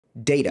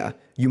Data.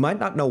 You might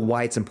not know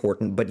why it's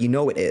important, but you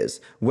know it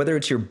is. Whether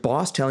it's your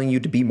boss telling you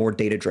to be more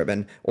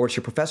data-driven, or it's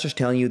your professors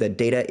telling you that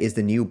data is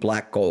the new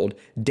black gold,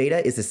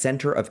 data is the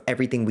center of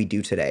everything we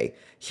do today.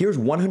 Here's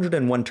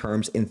 101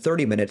 terms in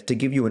 30 minutes to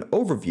give you an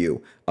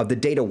overview of the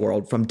data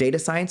world, from data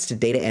science to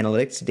data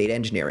analytics to data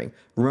engineering.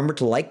 Remember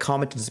to like,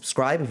 comment, and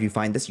subscribe if you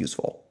find this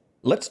useful.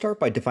 Let's start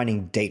by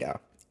defining data.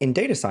 In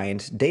data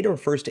science, data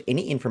refers to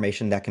any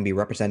information that can be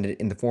represented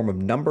in the form of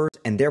numbers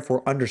and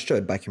therefore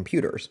understood by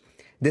computers.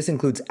 This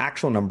includes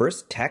actual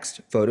numbers,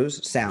 text,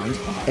 photos, sounds,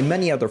 and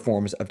many other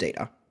forms of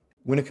data.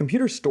 When a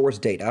computer stores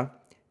data,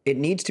 it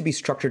needs to be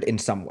structured in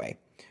some way.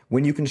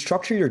 When you can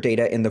structure your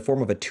data in the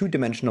form of a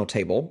two-dimensional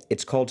table,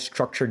 it's called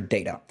structured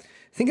data.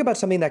 Think about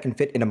something that can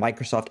fit in a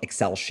Microsoft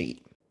Excel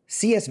sheet.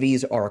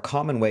 CSVs are a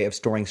common way of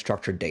storing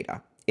structured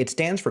data. It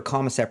stands for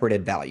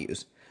comma-separated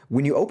values.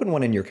 When you open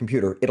one in your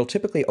computer, it'll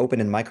typically open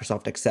in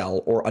Microsoft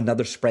Excel or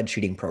another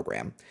spreadsheeting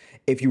program.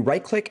 If you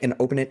right-click and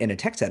open it in a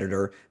text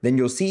editor, then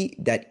you'll see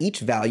that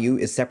each value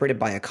is separated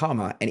by a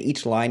comma and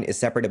each line is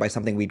separated by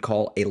something we'd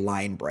call a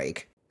line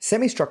break.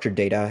 Semi-structured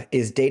data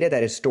is data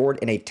that is stored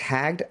in a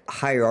tagged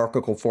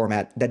hierarchical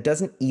format that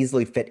doesn't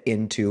easily fit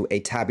into a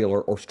tabular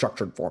or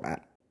structured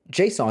format.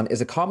 JSON is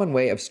a common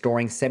way of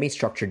storing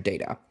semi-structured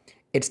data.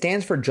 It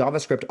stands for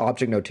JavaScript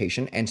Object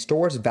Notation and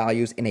stores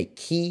values in a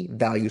key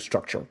value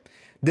structure.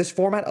 This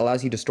format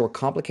allows you to store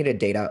complicated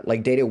data,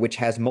 like data which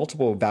has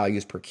multiple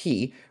values per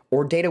key,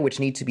 or data which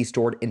needs to be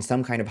stored in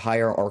some kind of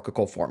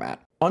hierarchical format.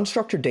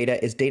 Unstructured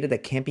data is data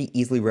that can't be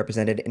easily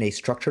represented in a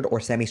structured or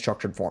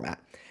semi-structured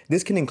format.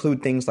 This can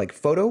include things like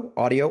photo,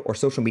 audio, or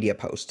social media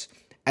posts.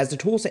 As the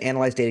tools to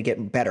analyze data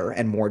get better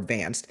and more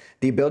advanced,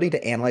 the ability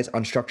to analyze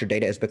unstructured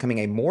data is becoming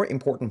a more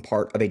important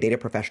part of a data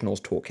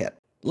professional's toolkit.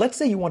 Let's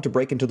say you want to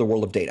break into the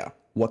world of data.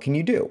 What can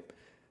you do?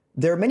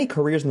 There are many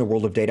careers in the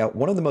world of data,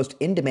 one of the most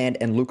in-demand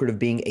and lucrative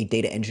being a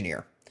data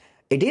engineer.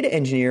 A data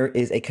engineer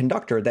is a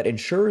conductor that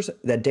ensures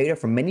that data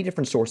from many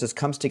different sources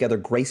comes together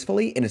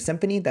gracefully in a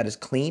symphony that is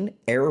clean,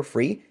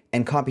 error-free,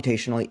 and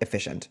computationally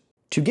efficient.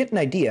 To get an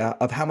idea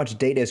of how much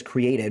data is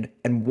created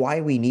and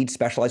why we need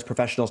specialized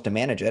professionals to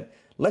manage it,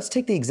 let's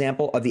take the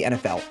example of the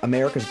NFL,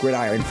 America's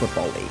Gridiron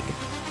Football League.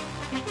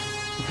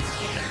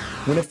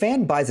 When a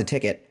fan buys a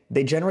ticket,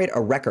 they generate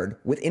a record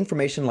with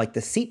information like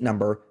the seat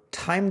number,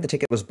 time the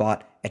ticket was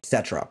bought,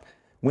 etc.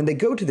 When they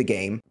go to the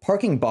game,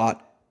 parking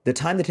bought, the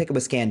time the ticket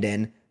was scanned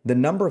in, the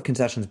number of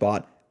concessions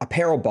bought,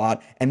 apparel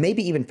bought, and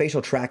maybe even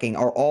facial tracking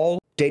are all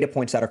data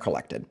points that are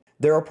collected.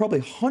 There are probably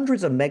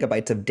hundreds of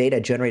megabytes of data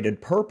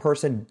generated per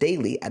person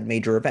daily at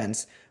major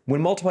events. When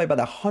multiplied by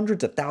the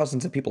hundreds of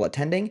thousands of people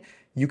attending,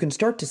 you can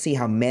start to see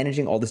how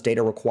managing all this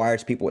data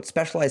requires people with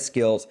specialized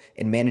skills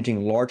in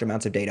managing large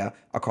amounts of data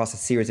across a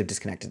series of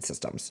disconnected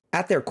systems.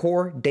 At their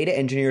core, data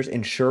engineers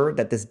ensure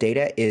that this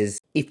data is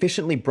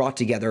efficiently brought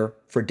together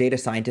for data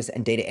scientists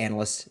and data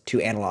analysts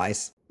to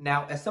analyze.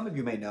 Now, as some of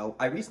you may know,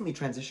 I recently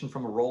transitioned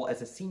from a role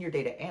as a senior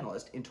data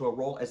analyst into a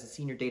role as a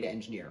senior data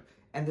engineer.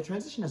 And the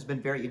transition has been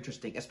very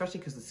interesting, especially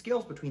because the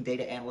skills between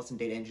data analysts and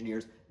data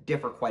engineers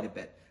differ quite a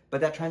bit.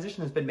 But that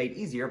transition has been made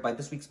easier by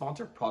this week's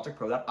sponsor,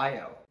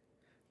 ProjectPro.io.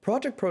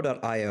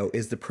 ProjectPro.io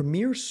is the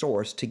premier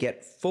source to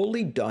get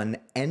fully done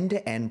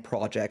end-to-end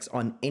projects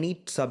on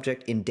any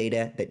subject in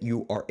data that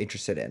you are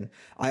interested in.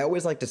 I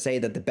always like to say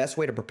that the best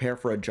way to prepare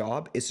for a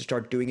job is to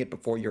start doing it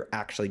before you're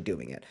actually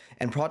doing it.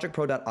 And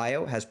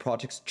ProjectPro.io has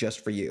projects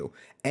just for you.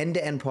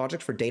 End-to-end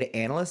projects for data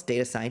analysts,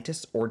 data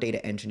scientists, or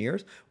data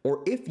engineers.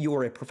 Or if you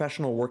are a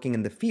professional working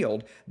in the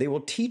field, they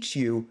will teach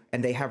you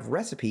and they have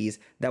recipes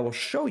that will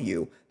show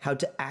you how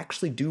to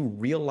actually do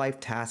real-life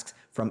tasks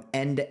from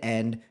end to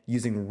end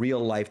using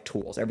real-life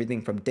tools,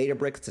 everything from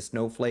Databricks to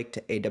Snowflake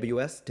to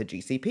AWS to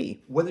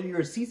GCP. Whether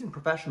you're a seasoned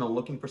professional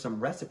looking for some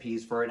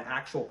recipes for an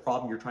actual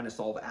problem you're trying to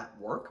solve at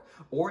work,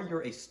 or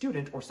you're a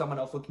student or someone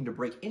else looking to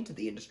break into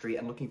the industry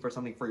and looking for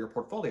something for your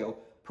portfolio,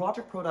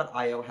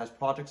 ProjectPro.io has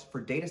projects for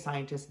data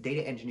scientists,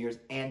 data engineers,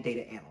 and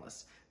data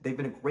analysts. They've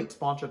been a great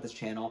sponsor of this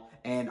channel,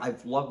 and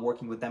I've loved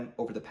working with them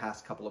over the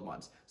past couple of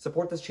months.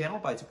 Support this channel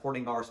by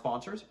supporting our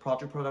sponsors,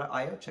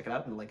 ProjectPro.io. Check it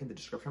out in the link in the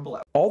description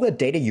below. All the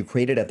data you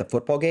created at the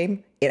football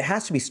game, it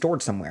has to be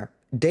stored somewhere.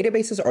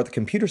 Databases are the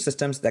computer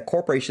systems that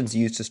corporations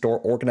use to store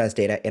organized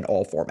data in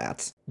all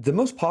formats. The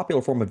most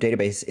popular form of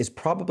database is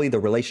probably the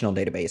relational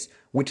database,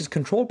 which is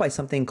controlled by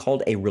something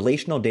called a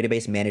relational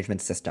database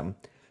management system.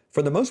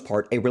 For the most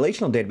part, a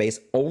relational database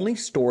only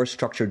stores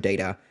structured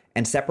data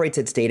and separates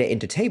its data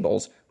into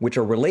tables, which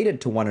are related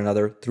to one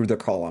another through their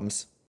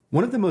columns.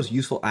 One of the most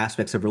useful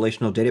aspects of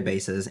relational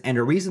databases, and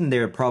a reason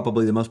they're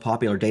probably the most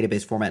popular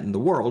database format in the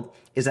world,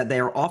 is that they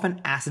are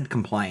often ACID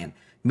compliant,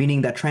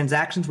 meaning that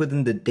transactions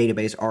within the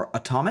database are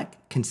atomic,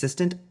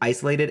 consistent,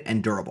 isolated,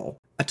 and durable.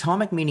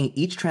 Atomic meaning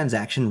each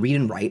transaction, read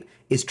and write,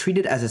 is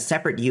treated as a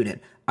separate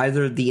unit.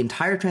 Either the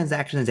entire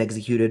transaction is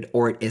executed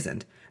or it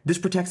isn't. This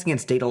protects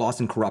against data loss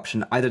and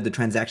corruption, either the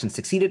transaction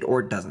succeeded or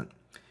it doesn't.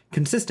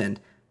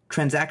 Consistent.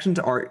 Transactions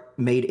are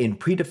made in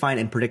predefined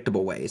and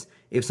predictable ways.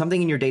 If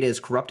something in your data is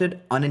corrupted,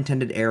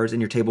 unintended errors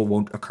in your table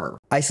won't occur.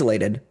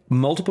 Isolated.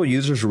 Multiple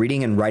users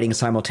reading and writing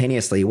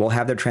simultaneously will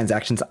have their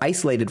transactions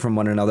isolated from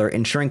one another,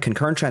 ensuring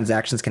concurrent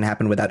transactions can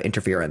happen without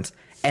interference.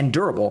 And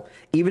durable.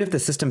 Even if the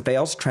system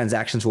fails,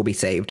 transactions will be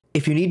saved.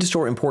 If you need to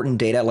store important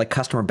data like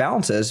customer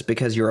balances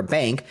because you're a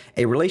bank,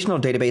 a relational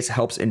database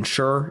helps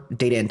ensure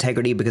data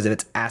integrity because of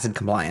its ACID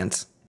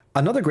compliance.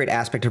 Another great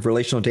aspect of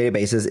relational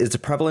databases is the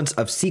prevalence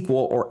of SQL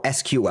or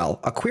SQL,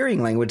 a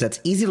querying language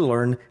that's easy to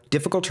learn,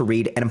 difficult to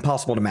read, and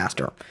impossible to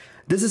master.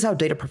 This is how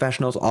data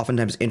professionals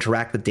oftentimes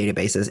interact with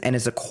databases and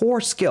is a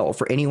core skill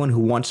for anyone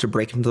who wants to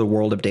break into the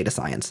world of data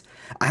science.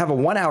 I have a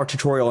 1-hour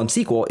tutorial on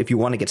SQL if you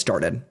want to get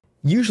started.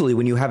 Usually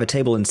when you have a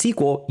table in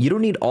SQL, you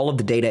don't need all of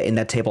the data in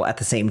that table at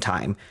the same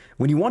time.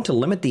 When you want to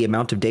limit the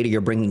amount of data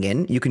you're bringing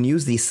in, you can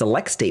use the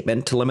select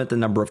statement to limit the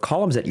number of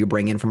columns that you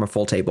bring in from a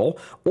full table,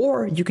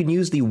 or you can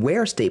use the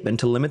where statement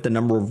to limit the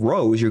number of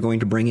rows you're going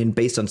to bring in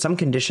based on some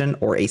condition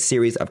or a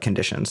series of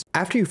conditions.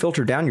 After you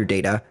filter down your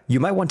data, you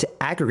might want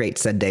to aggregate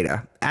said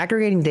data.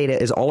 Aggregating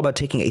data is all about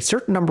taking a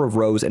certain number of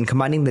rows and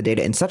combining the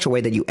data in such a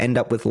way that you end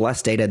up with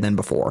less data than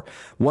before.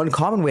 One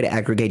common way to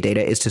aggregate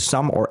data is to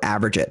sum or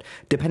average it.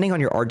 Depending on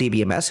your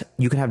RDBMS,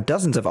 you can have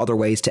dozens of other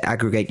ways to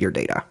aggregate your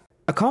data.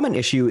 A common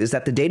issue is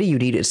that the data you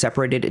need is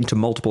separated into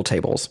multiple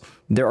tables.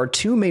 There are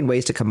two main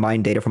ways to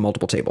combine data from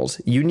multiple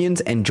tables: unions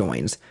and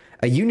joins.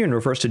 A union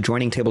refers to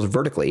joining tables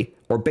vertically,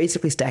 or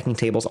basically stacking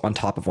tables on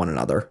top of one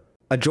another.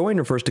 A join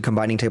refers to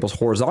combining tables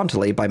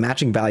horizontally by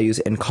matching values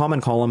in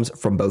common columns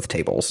from both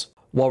tables.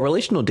 While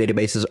relational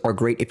databases are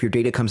great if your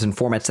data comes in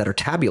formats that are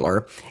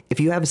tabular, if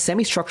you have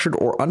semi-structured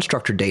or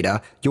unstructured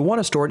data, you'll want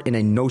to store it in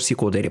a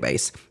NoSQL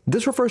database.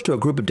 This refers to a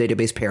group of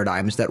database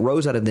paradigms that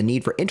rose out of the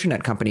need for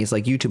internet companies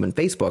like YouTube and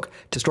Facebook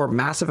to store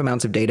massive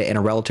amounts of data in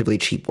a relatively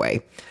cheap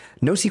way.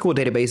 NoSQL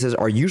databases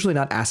are usually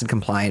not ACID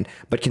compliant,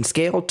 but can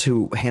scale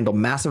to handle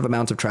massive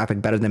amounts of traffic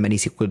better than many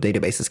SQL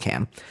databases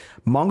can.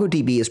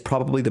 MongoDB is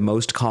probably the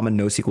most common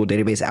NoSQL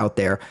database out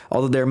there,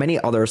 although there are many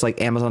others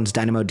like Amazon's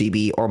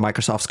DynamoDB or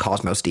Microsoft's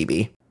Cosmos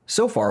DB.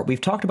 So far,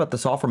 we've talked about the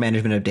software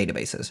management of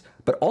databases,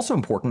 but also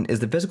important is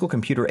the physical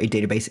computer a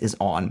database is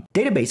on.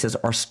 Databases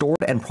are stored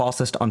and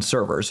processed on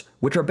servers,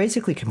 which are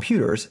basically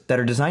computers that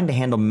are designed to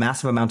handle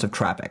massive amounts of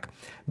traffic.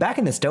 Back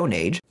in the Stone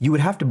Age, you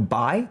would have to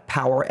buy,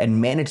 power, and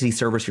manage these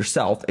servers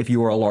yourself if you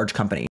were a large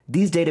company.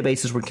 These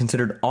databases were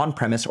considered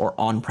on-premise or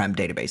on-prem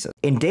databases.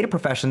 In data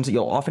professions,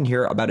 you'll often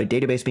hear about a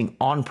database being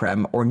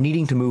on-prem or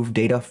needing to move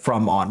data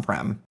from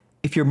on-prem.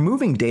 If you're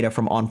moving data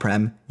from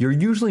on-prem, you're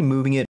usually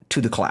moving it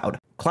to the cloud.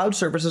 Cloud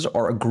services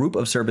are a group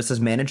of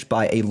services managed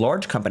by a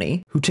large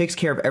company who takes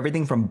care of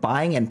everything from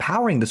buying and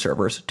powering the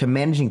servers to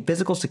managing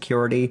physical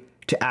security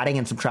to adding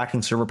and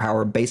subtracting server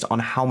power based on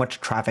how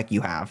much traffic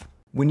you have.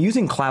 When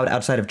using cloud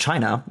outside of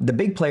China, the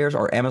big players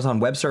are Amazon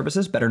Web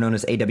Services, better known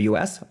as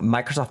AWS,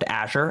 Microsoft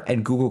Azure,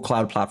 and Google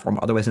Cloud Platform,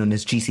 otherwise known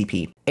as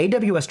GCP.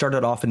 AWS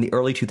started off in the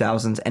early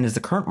 2000s and is the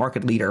current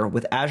market leader,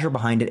 with Azure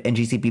behind it and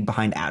GCP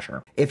behind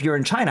Azure. If you're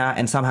in China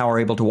and somehow are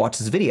able to watch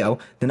this video,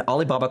 then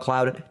Alibaba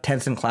Cloud,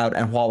 Tencent Cloud,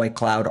 and Huawei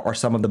Cloud are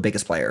some of the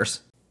biggest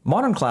players.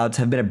 Modern clouds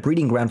have been a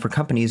breeding ground for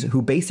companies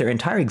who base their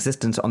entire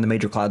existence on the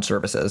major cloud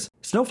services.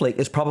 Snowflake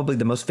is probably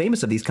the most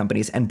famous of these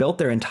companies and built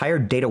their entire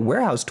data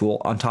warehouse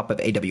tool on top of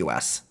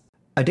AWS.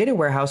 A data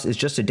warehouse is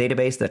just a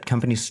database that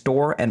companies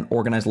store and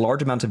organize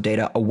large amounts of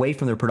data away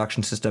from their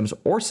production systems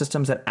or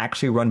systems that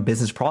actually run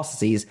business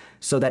processes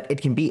so that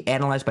it can be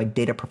analyzed by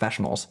data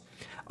professionals.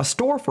 A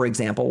store, for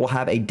example, will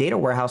have a data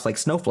warehouse like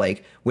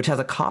Snowflake, which has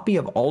a copy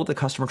of all of the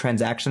customer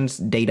transactions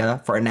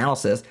data for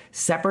analysis,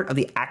 separate of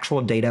the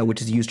actual data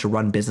which is used to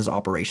run business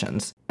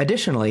operations.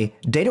 Additionally,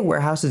 data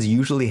warehouses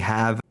usually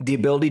have the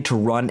ability to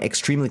run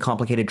extremely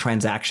complicated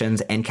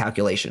transactions and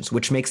calculations,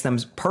 which makes them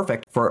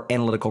perfect for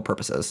analytical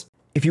purposes.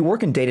 If you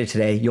work in data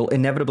today, you'll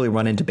inevitably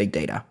run into big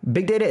data.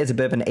 Big data is a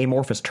bit of an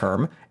amorphous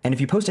term, and if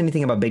you post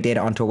anything about big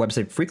data onto a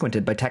website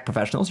frequented by tech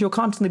professionals, you'll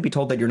constantly be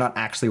told that you're not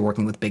actually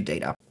working with big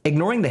data.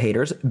 Ignoring the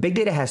haters, big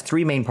data has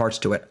three main parts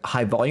to it: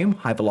 high volume,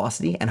 high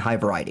velocity, and high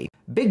variety.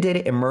 Big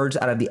data emerged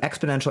out of the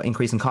exponential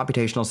increase in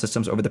computational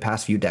systems over the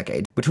past few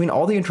decades. Between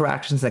all the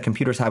interactions that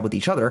computers have with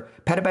each other,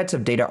 petabytes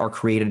of data are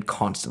created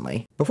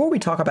constantly. Before we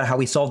talk about how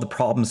we solve the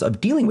problems of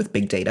dealing with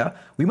big data,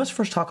 we must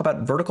first talk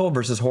about vertical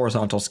versus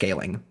horizontal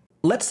scaling.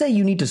 Let's say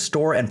you need to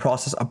store and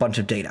process a bunch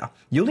of data.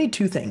 You'll need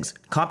two things: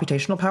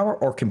 computational power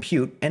or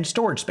compute, and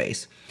storage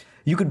space.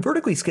 You could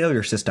vertically scale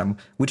your system,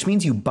 which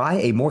means you buy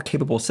a more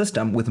capable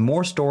system with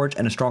more storage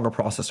and a stronger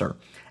processor.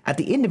 At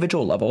the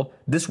individual level,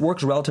 this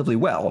works relatively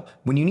well.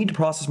 When you need to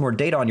process more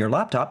data on your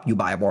laptop, you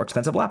buy a more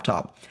expensive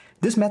laptop.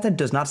 This method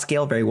does not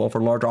scale very well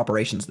for large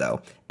operations, though.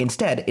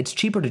 Instead, it's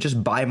cheaper to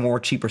just buy more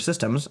cheaper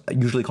systems,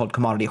 usually called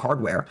commodity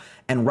hardware,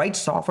 and write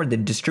software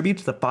that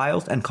distributes the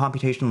files and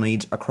computational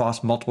needs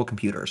across multiple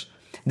computers.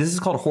 This is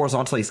called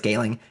horizontally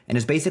scaling, and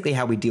is basically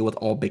how we deal with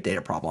all big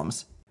data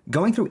problems.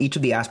 Going through each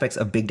of the aspects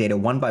of big data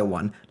one by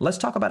one, let's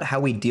talk about how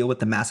we deal with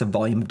the massive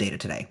volume of data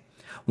today.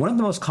 One of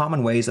the most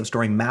common ways of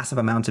storing massive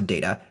amounts of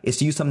data is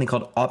to use something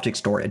called object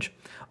storage.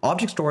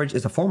 Object storage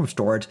is a form of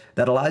storage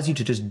that allows you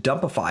to just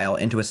dump a file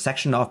into a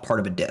sectioned off part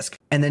of a disk,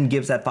 and then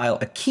gives that file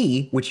a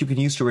key which you can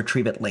use to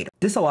retrieve it later.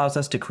 This allows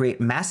us to create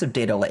massive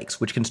data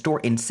lakes, which can store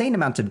insane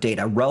amounts of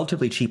data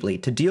relatively cheaply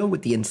to deal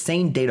with the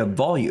insane data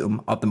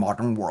volume of the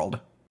modern world.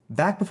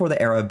 Back before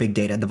the era of big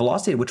data, the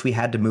velocity at which we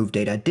had to move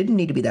data didn't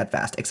need to be that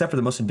fast, except for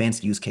the most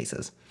advanced use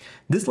cases.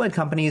 This led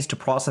companies to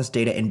process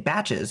data in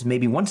batches,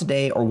 maybe once a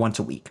day or once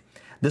a week.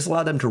 This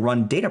allowed them to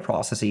run data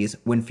processes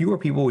when fewer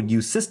people would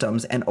use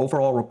systems and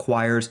overall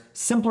requires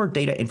simpler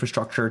data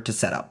infrastructure to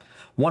set up.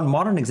 One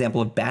modern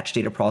example of batch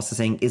data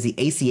processing is the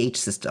ACH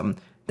system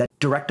that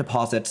direct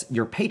deposits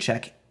your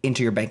paycheck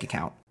into your bank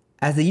account.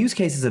 As the use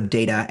cases of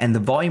data and the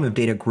volume of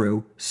data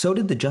grew, so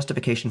did the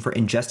justification for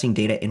ingesting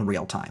data in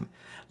real time.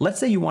 Let's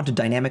say you want to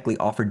dynamically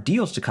offer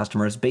deals to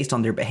customers based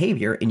on their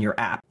behavior in your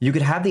app. You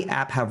could have the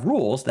app have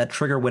rules that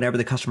trigger whenever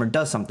the customer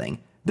does something.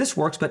 This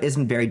works but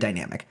isn't very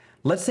dynamic.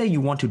 Let's say you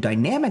want to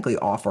dynamically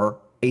offer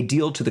a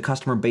deal to the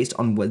customer based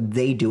on what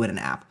they do in an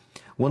app.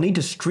 We'll need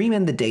to stream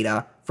in the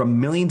data from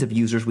millions of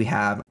users we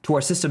have to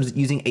our systems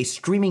using a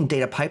streaming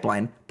data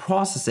pipeline,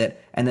 process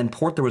it, and then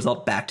port the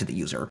result back to the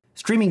user.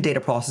 Streaming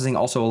data processing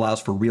also allows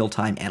for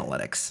real-time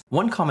analytics.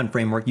 One common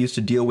framework used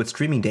to deal with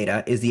streaming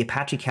data is the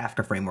Apache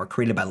Kafka framework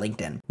created by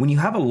LinkedIn. When you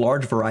have a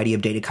large variety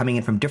of data coming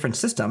in from different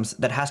systems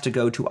that has to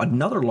go to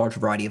another large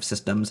variety of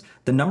systems,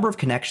 the number of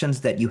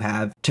connections that you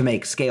have to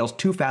make scales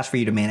too fast for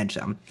you to manage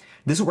them.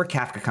 This is where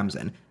Kafka comes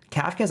in.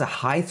 Kafka is a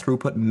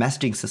high-throughput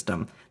messaging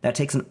system that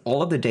takes in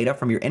all of the data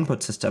from your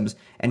input systems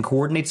and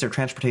coordinates their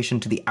transportation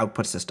to the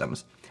output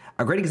systems.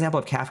 A great example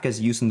of Kafka's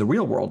use in the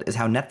real world is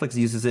how Netflix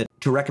uses it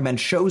to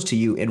recommend shows to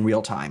you in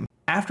real time.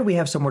 After we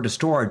have somewhere to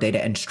store our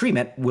data and stream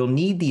it, we'll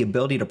need the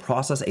ability to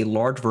process a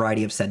large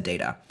variety of said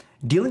data.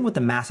 Dealing with the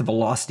massive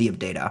velocity of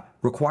data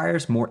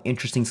requires more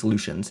interesting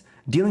solutions.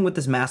 Dealing with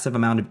this massive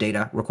amount of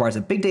data requires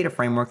a big data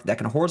framework that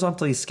can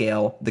horizontally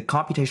scale the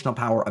computational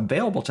power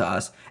available to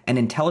us and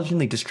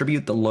intelligently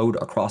distribute the load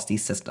across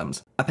these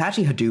systems.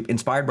 Apache Hadoop,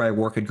 inspired by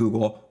work at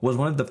Google, was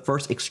one of the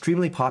first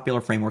extremely popular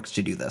frameworks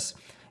to do this.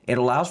 It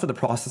allows for the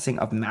processing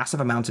of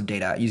massive amounts of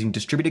data using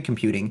distributed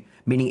computing,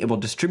 meaning it will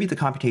distribute the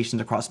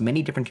computations across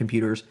many different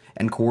computers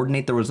and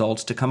coordinate the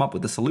results to come up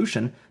with a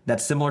solution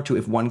that's similar to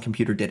if one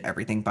computer did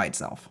everything by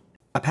itself.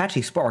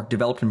 Apache Spark,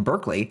 developed in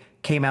Berkeley,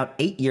 came out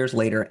 8 years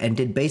later and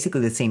did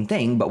basically the same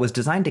thing, but was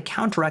designed to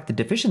counteract the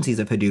deficiencies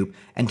of Hadoop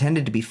and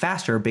tended to be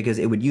faster because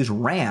it would use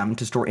RAM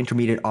to store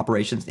intermediate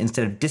operations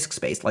instead of disk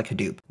space like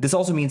Hadoop. This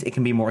also means it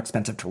can be more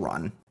expensive to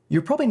run.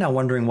 You're probably now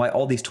wondering why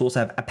all these tools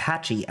have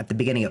Apache at the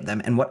beginning of them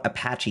and what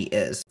Apache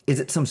is. Is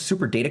it some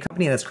super data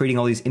company that's creating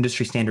all these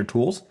industry standard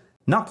tools?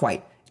 Not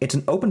quite. It's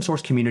an open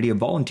source community of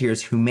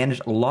volunteers who manage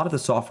a lot of the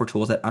software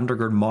tools that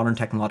undergird modern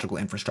technological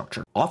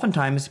infrastructure.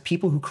 Oftentimes,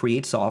 people who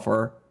create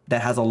software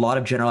that has a lot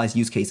of generalized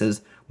use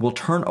cases will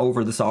turn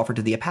over the software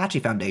to the Apache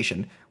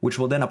Foundation, which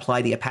will then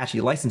apply the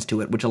Apache license to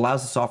it, which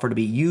allows the software to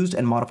be used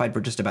and modified for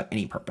just about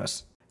any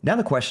purpose. Now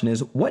the question is,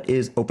 what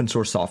is open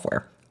source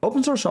software?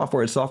 Open source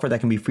software is software that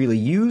can be freely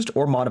used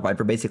or modified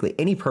for basically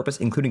any purpose,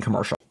 including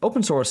commercial.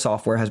 Open source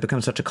software has become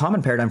such a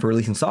common paradigm for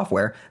releasing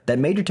software that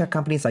major tech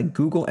companies like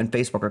Google and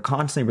Facebook are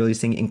constantly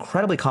releasing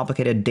incredibly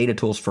complicated data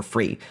tools for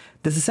free.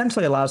 This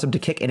essentially allows them to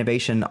kick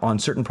innovation on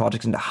certain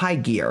projects into high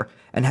gear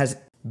and has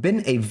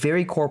been a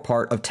very core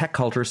part of tech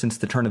culture since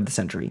the turn of the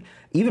century.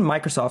 Even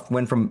Microsoft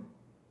went from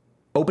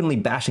openly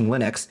bashing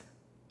Linux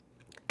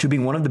to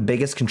being one of the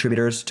biggest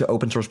contributors to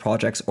open source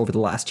projects over the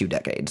last 2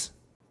 decades.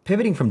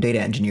 Pivoting from data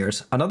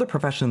engineers, another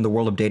profession in the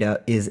world of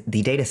data is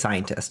the data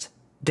scientist.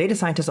 Data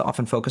scientists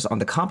often focus on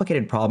the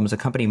complicated problems a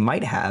company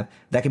might have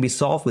that can be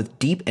solved with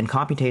deep and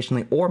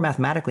computationally or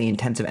mathematically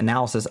intensive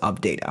analysis of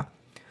data.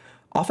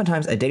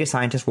 Oftentimes, a data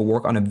scientist will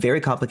work on a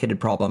very complicated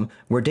problem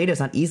where data is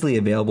not easily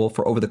available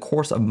for over the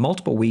course of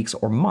multiple weeks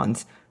or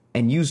months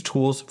and use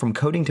tools from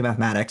coding to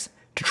mathematics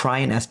to try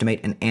and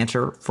estimate an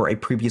answer for a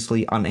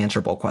previously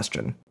unanswerable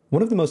question.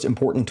 One of the most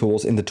important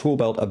tools in the tool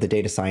belt of the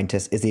data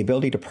scientist is the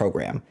ability to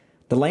program.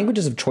 The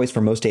languages of choice for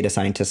most data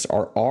scientists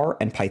are R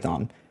and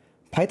Python.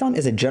 Python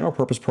is a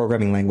general-purpose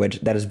programming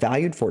language that is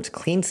valued for its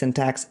clean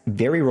syntax,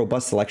 very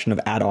robust selection of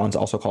add-ons,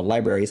 also called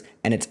libraries,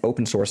 and its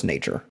open-source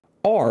nature.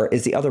 R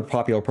is the other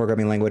popular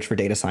programming language for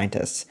data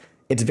scientists.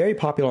 It's very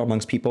popular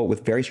amongst people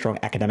with very strong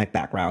academic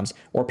backgrounds,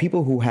 or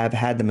people who have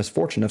had the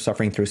misfortune of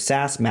suffering through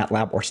SAS,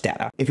 MATLAB, or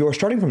Stata. If you are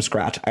starting from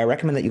scratch, I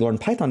recommend that you learn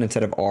Python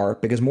instead of R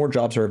because more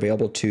jobs are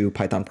available to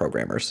Python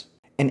programmers.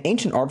 An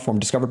ancient art form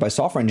discovered by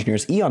software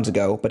engineers eons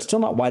ago, but still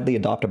not widely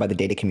adopted by the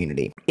data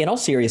community. In all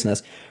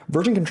seriousness,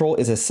 version control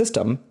is a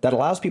system that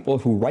allows people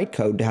who write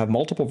code to have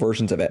multiple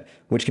versions of it,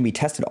 which can be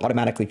tested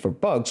automatically for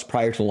bugs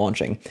prior to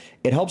launching.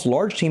 It helps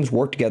large teams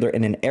work together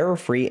in an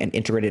error-free and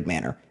integrated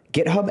manner.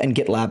 GitHub and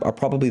GitLab are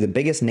probably the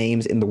biggest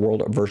names in the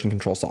world of version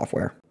control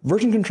software.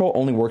 Version control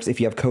only works if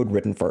you have code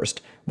written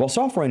first. While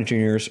software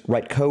engineers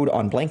write code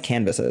on blank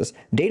canvases,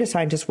 data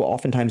scientists will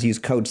oftentimes use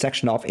code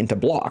sectioned off into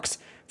blocks.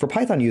 For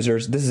Python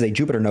users, this is a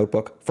Jupyter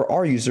notebook. For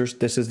R users,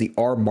 this is the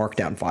R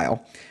Markdown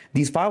file.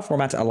 These file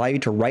formats allow you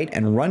to write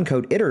and run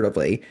code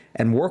iteratively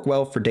and work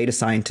well for data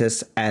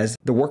scientists, as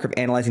the work of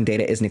analyzing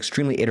data is an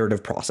extremely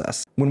iterative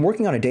process. When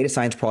working on a data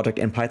science project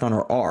in Python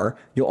or R,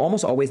 you'll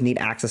almost always need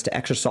access to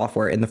extra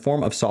software in the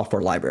form of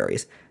software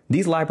libraries.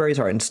 These libraries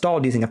are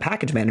installed using a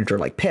package manager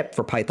like pip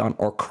for Python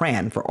or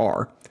cran for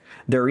R.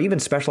 There are even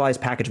specialized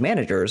package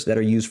managers that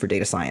are used for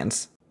data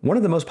science. One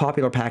of the most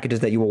popular packages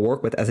that you will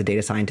work with as a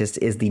data scientist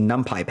is the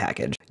NumPy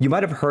package. You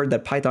might have heard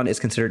that Python is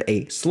considered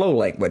a slow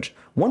language.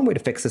 One way to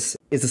fix this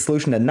is the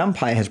solution that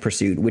NumPy has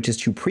pursued, which is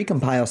to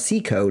precompile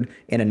C code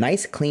in a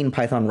nice, clean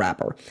Python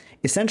wrapper.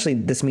 Essentially,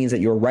 this means that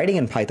you're writing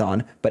in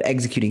Python, but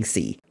executing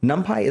C.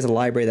 NumPy is a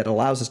library that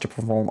allows us to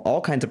perform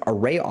all kinds of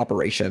array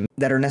operations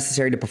that are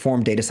necessary to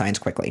perform data science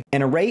quickly.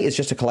 An array is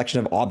just a collection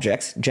of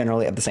objects,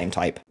 generally of the same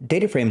type.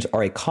 Data frames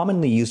are a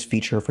commonly used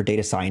feature for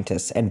data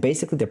scientists and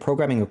basically the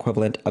programming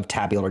equivalent of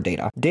tabular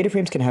data. Data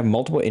frames can have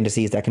multiple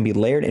indices that can be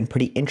layered in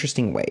pretty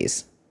interesting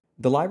ways.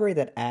 The library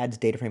that adds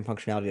data frame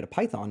functionality to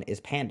Python is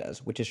pandas,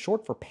 which is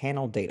short for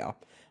panel data.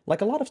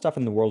 Like a lot of stuff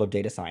in the world of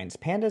data science,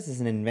 pandas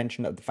is an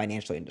invention of the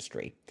financial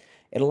industry.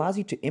 It allows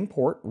you to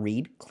import,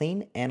 read,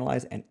 clean,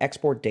 analyze, and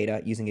export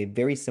data using a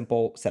very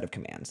simple set of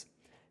commands.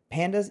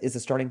 Pandas is the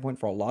starting point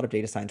for a lot of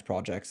data science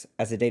projects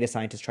as a data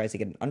scientist tries to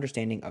get an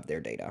understanding of their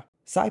data.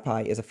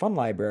 SciPy is a fun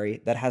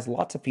library that has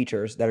lots of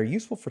features that are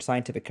useful for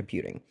scientific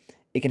computing.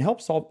 It can help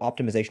solve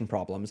optimization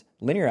problems,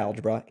 linear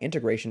algebra,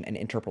 integration, and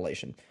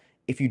interpolation.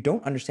 If you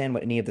don't understand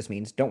what any of this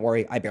means, don't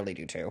worry, I barely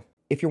do too.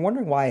 If you're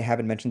wondering why I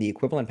haven't mentioned the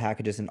equivalent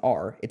packages in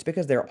R, it's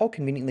because they're all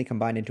conveniently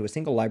combined into a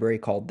single library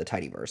called the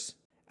tidyverse.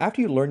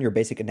 After you learn your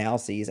basic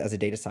analyses as a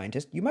data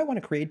scientist, you might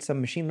want to create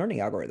some machine learning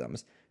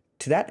algorithms.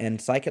 To that end,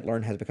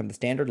 scikit-learn has become the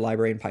standard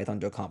library in Python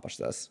to accomplish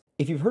this.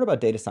 If you've heard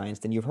about data science,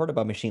 then you've heard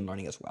about machine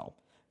learning as well.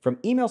 From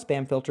email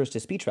spam filters to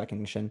speech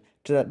recognition,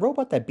 to that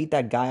robot that beat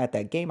that guy at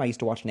that game I used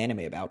to watch an anime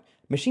about,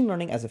 machine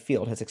learning as a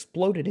field has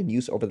exploded in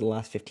use over the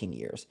last 15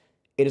 years.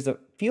 It is a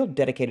field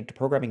dedicated to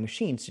programming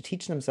machines to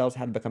teach themselves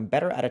how to become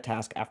better at a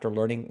task after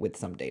learning with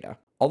some data.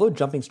 Although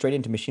jumping straight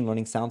into machine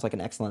learning sounds like an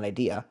excellent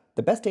idea,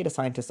 the best data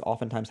scientists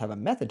oftentimes have a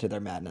method to their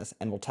madness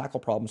and will tackle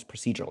problems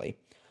procedurally.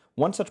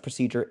 One such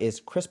procedure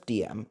is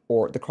CRISP-DM,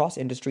 or the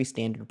Cross-Industry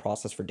Standard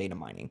Process for Data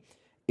Mining.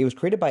 It was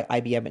created by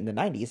IBM in the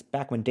 90s,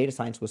 back when data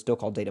science was still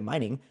called data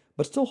mining,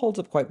 but still holds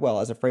up quite well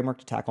as a framework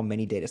to tackle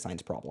many data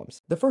science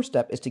problems. The first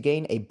step is to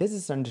gain a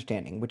business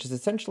understanding, which is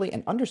essentially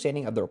an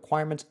understanding of the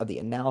requirements of the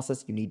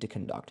analysis you need to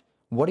conduct.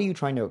 What are you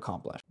trying to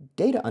accomplish?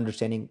 Data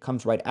understanding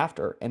comes right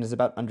after and is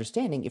about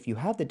understanding if you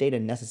have the data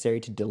necessary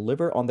to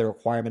deliver on the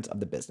requirements of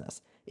the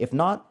business. If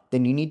not,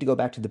 then you need to go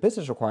back to the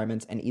business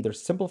requirements and either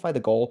simplify the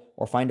goal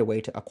or find a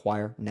way to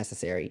acquire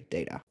necessary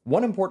data.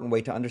 One important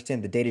way to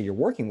understand the data you're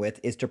working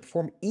with is to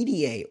perform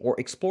EDA, or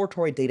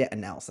exploratory data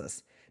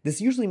analysis. This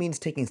usually means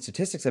taking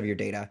statistics of your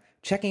data,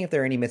 checking if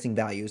there are any missing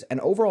values, and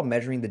overall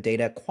measuring the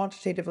data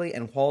quantitatively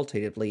and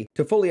qualitatively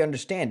to fully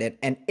understand it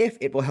and if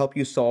it will help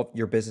you solve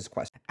your business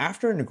question.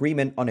 After an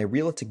agreement on a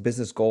realistic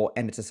business goal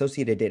and its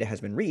associated data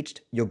has been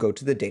reached, you'll go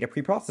to the data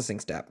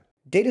preprocessing step.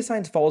 Data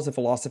science follows the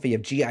philosophy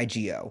of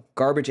GIGO,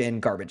 garbage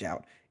in, garbage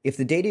out. If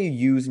the data you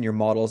use in your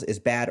models is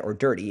bad or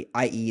dirty,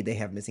 i.e. they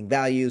have missing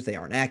values, they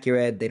aren't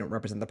accurate, they don't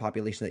represent the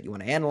population that you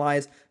want to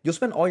analyze, you'll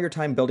spend all your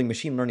time building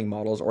machine learning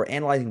models or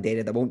analyzing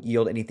data that won't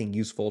yield anything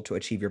useful to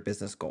achieve your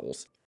business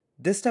goals.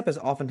 This step is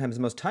oftentimes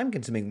the most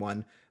time-consuming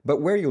one,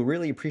 but where you'll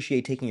really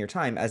appreciate taking your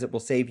time, as it will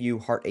save you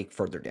heartache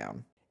further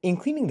down. In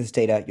cleaning this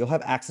data, you'll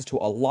have access to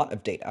a lot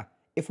of data.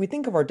 If we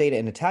think of our data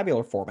in a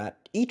tabular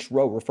format, each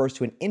row refers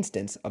to an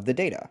instance of the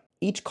data.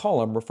 Each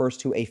column refers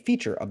to a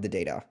feature of the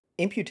data.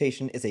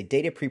 Imputation is a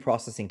data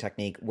preprocessing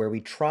technique where we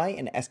try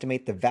and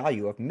estimate the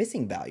value of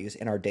missing values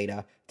in our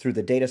data through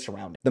the data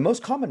surrounding. The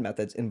most common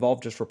methods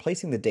involve just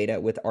replacing the data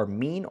with our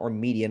mean or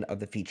median of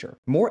the feature.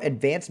 More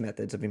advanced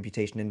methods of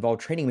imputation involve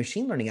training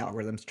machine learning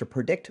algorithms to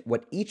predict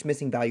what each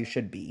missing value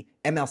should be,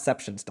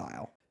 MLception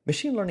style.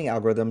 Machine learning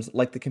algorithms,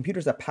 like the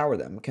computers that power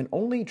them, can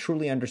only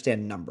truly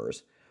understand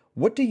numbers.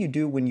 What do you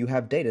do when you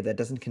have data that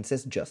doesn't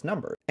consist just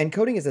numbers?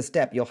 Encoding is a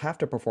step you'll have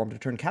to perform to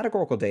turn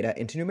categorical data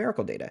into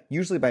numerical data,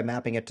 usually by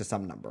mapping it to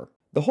some number.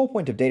 The whole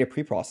point of data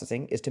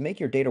preprocessing is to make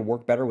your data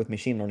work better with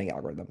machine learning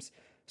algorithms.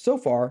 So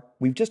far,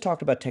 we've just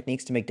talked about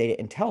techniques to make data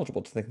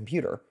intelligible to the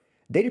computer.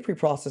 Data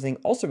preprocessing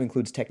also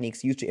includes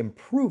techniques used to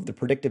improve the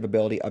predictive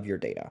ability of your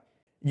data.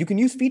 You can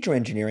use feature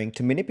engineering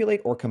to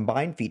manipulate or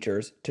combine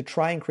features to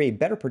try and create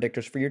better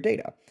predictors for your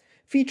data.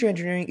 Feature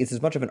engineering is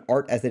as much of an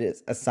art as it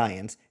is a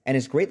science, and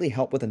is greatly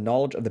helped with a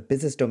knowledge of the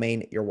business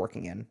domain you're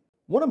working in.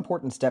 One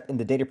important step in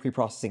the data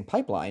preprocessing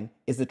pipeline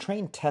is the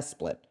train test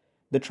split.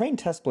 The train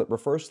test split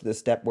refers to the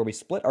step where we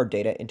split our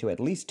data into at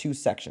least two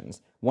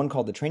sections, one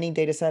called the training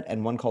dataset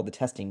and one called the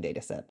testing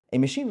dataset. A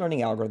machine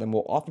learning algorithm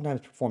will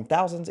oftentimes perform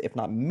thousands, if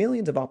not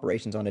millions of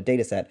operations on a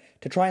dataset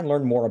to try and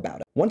learn more about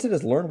it. Once it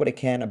has learned what it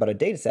can about a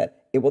dataset,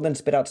 it will then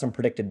spit out some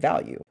predicted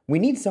value. We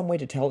need some way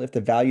to tell if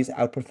the values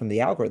output from the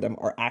algorithm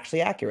are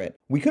actually accurate.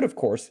 We could, of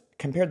course,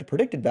 compare the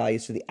predicted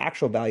values to the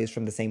actual values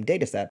from the same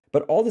dataset,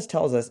 but all this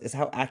tells us is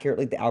how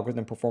accurately the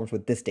algorithm performs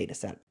with this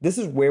dataset. This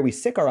is where we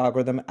sick our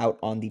algorithm out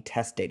on the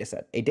test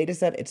dataset, a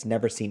dataset it's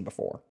never seen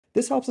before.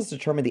 This helps us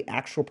determine the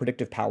actual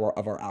predictive power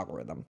of our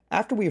algorithm.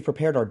 After we have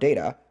prepared our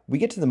data, we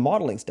get to the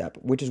modeling step,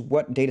 which is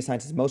what data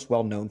science is most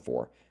well known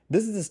for.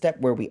 This is the step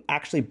where we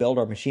actually build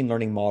our machine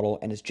learning model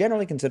and is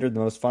generally considered the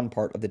most fun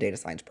part of the data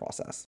science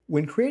process.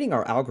 When creating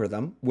our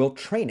algorithm, we'll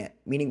train it,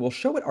 meaning we'll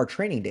show it our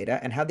training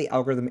data and have the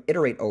algorithm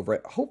iterate over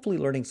it, hopefully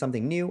learning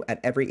something new at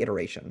every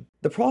iteration.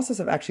 The process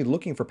of actually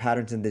looking for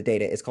patterns in the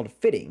data is called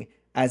fitting,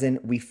 as in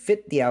we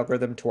fit the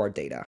algorithm to our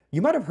data.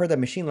 You might have heard that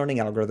machine learning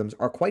algorithms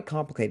are quite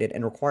complicated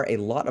and require a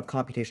lot of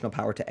computational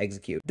power to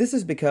execute. This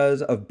is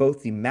because of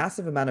both the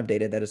massive amount of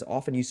data that is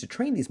often used to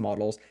train these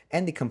models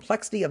and the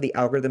complexity of the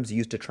algorithms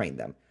used to train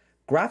them.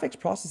 Graphics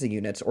processing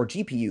units, or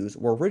GPUs,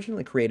 were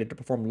originally created to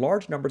perform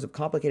large numbers of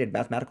complicated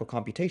mathematical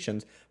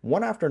computations,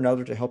 one after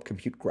another to help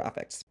compute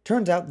graphics.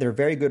 Turns out they're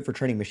very good for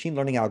training machine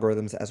learning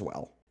algorithms as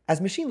well. As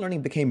machine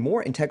learning became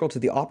more integral to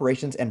the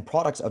operations and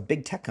products of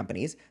big tech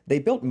companies, they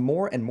built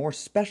more and more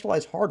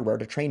specialized hardware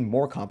to train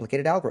more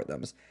complicated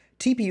algorithms.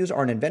 TPUs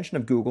are an invention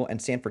of Google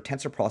and stand for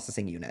Tensor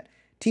Processing Unit.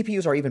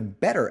 TPUs are even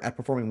better at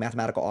performing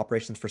mathematical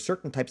operations for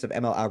certain types of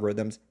ML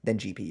algorithms than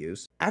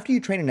GPUs. After you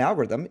train an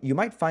algorithm, you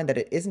might find that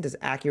it isn't as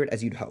accurate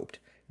as you'd hoped.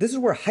 This is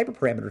where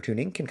hyperparameter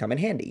tuning can come in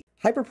handy.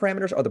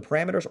 Hyperparameters are the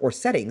parameters or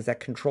settings that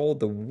control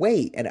the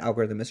way an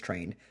algorithm is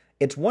trained.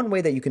 It's one way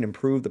that you can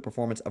improve the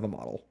performance of a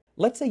model.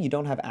 Let's say you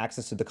don't have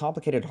access to the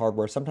complicated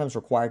hardware sometimes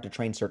required to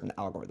train certain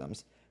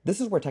algorithms. This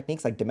is where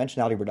techniques like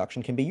dimensionality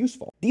reduction can be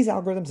useful. These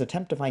algorithms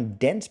attempt to find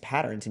dense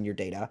patterns in your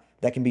data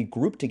that can be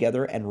grouped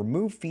together and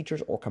remove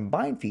features or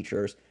combine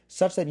features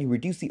such that you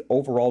reduce the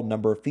overall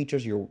number of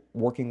features you're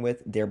working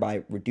with,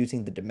 thereby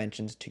reducing the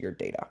dimensions to your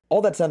data.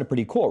 All that sounded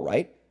pretty cool,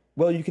 right?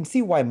 Well, you can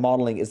see why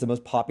modeling is the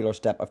most popular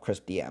step of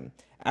CRISP-DM.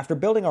 After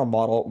building our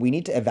model, we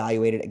need to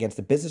evaluate it against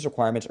the business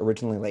requirements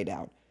originally laid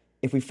out.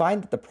 If we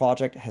find that the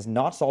project has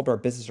not solved our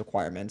business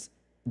requirements,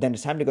 then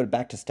it's time to go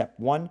back to step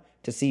 1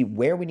 to see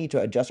where we need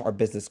to adjust our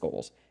business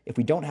goals if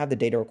we don't have the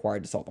data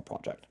required to solve the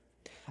project.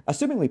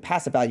 Assuming we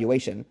pass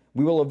evaluation,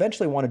 we will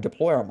eventually want to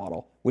deploy our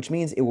model, which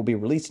means it will be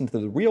released into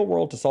the real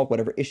world to solve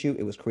whatever issue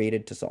it was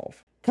created to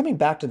solve. Coming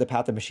back to the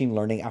path of machine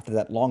learning after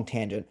that long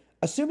tangent,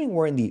 assuming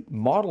we're in the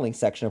modeling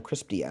section of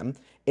CRISP-DM,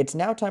 it's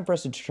now time for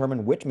us to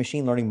determine which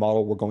machine learning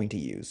model we're going to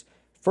use.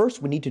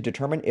 First, we need to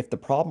determine if the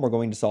problem we're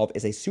going to solve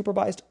is a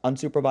supervised,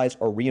 unsupervised,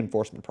 or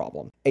reinforcement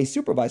problem. A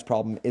supervised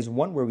problem is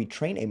one where we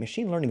train a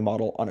machine learning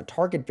model on a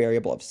target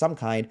variable of some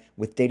kind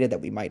with data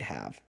that we might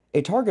have.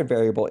 A target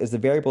variable is the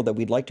variable that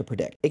we'd like to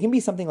predict. It can be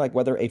something like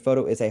whether a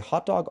photo is a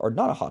hot dog or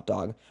not a hot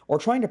dog, or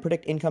trying to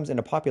predict incomes in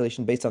a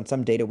population based on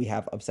some data we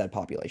have of said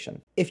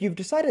population. If you've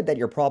decided that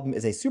your problem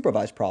is a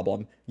supervised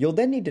problem, you'll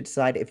then need to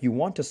decide if you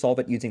want to solve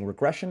it using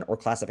regression or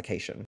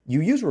classification.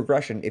 You use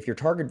regression if your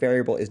target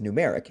variable is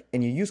numeric,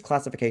 and you use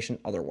classification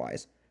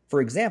otherwise. For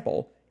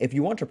example, if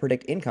you want to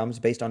predict incomes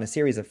based on a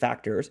series of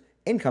factors,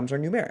 incomes are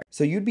numeric,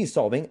 so you'd be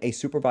solving a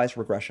supervised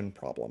regression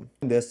problem.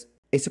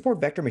 A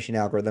support vector machine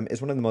algorithm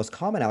is one of the most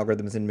common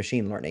algorithms in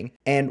machine learning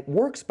and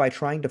works by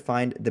trying to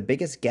find the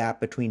biggest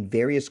gap between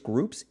various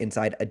groups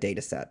inside a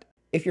dataset.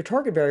 If your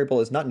target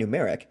variable is not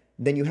numeric,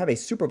 then you have a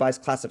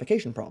supervised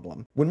classification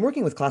problem. When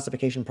working with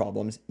classification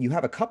problems, you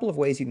have a couple of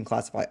ways you can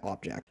classify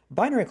objects.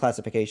 Binary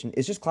classification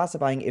is just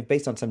classifying if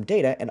based on some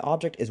data, an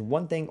object is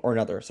one thing or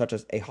another, such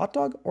as a hot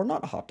dog or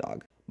not a hot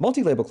dog.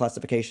 Multi-label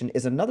classification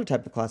is another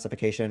type of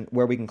classification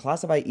where we can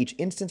classify each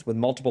instance with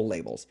multiple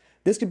labels.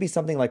 This could be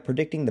something like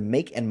predicting the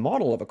make and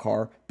model of a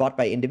car bought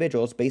by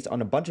individuals based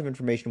on a bunch of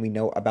information we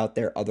know about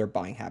their other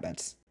buying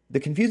habits. The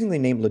confusingly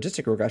named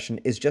logistic regression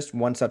is just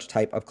one such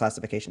type of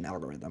classification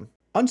algorithm.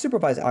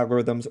 Unsupervised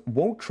algorithms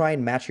won't try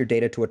and match your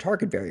data to a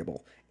target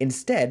variable.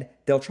 Instead,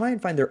 they'll try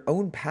and find their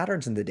own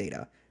patterns in the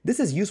data. This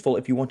is useful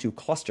if you want to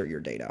cluster your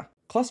data.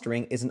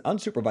 Clustering is an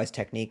unsupervised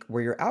technique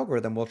where your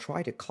algorithm will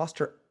try to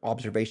cluster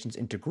observations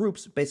into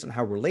groups based on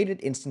how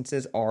related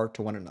instances are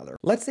to one another.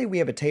 Let's say we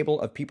have a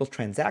table of people's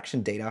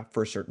transaction data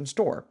for a certain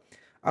store.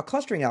 A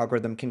clustering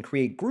algorithm can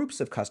create groups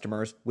of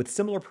customers with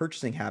similar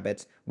purchasing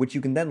habits, which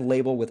you can then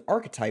label with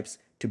archetypes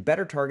to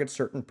better target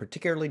certain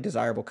particularly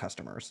desirable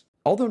customers.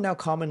 Although now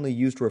commonly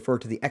used to refer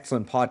to the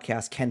excellent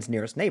podcast Ken's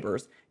Nearest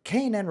Neighbors,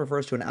 KNN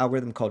refers to an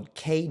algorithm called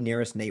K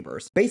Nearest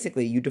Neighbors.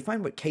 Basically, you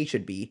define what K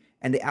should be,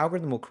 and the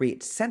algorithm will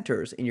create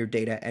centers in your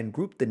data and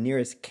group the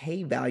nearest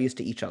K values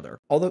to each other.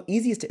 Although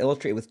easiest to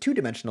illustrate with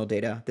two-dimensional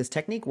data, this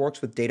technique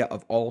works with data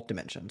of all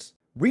dimensions.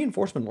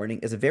 Reinforcement learning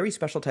is a very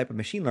special type of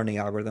machine learning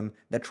algorithm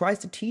that tries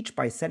to teach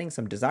by setting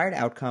some desired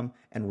outcome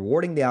and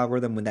rewarding the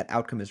algorithm when that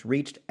outcome is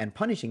reached and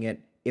punishing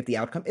it if the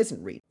outcome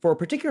isn't reached. For a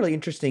particularly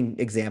interesting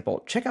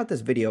example, check out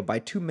this video by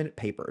 2 Minute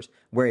Papers,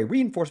 where a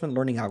reinforcement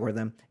learning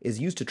algorithm is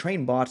used to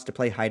train bots to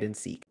play hide and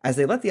seek. As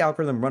they let the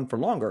algorithm run for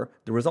longer,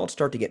 the results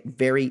start to get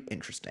very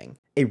interesting.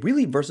 A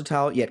really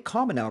versatile yet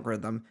common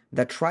algorithm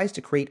that tries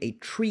to create a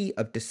tree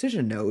of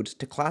decision nodes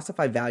to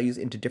classify values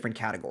into different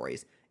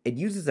categories. It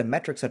uses a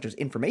metric such as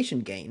information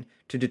gain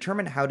to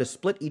determine how to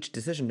split each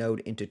decision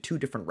node into two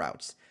different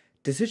routes.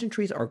 Decision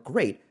trees are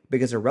great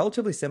because they're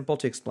relatively simple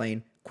to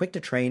explain, quick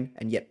to train,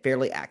 and yet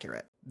fairly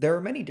accurate. There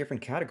are many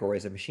different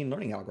categories of machine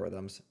learning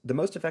algorithms. The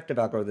most effective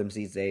algorithms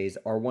these days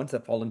are ones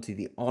that fall into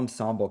the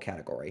ensemble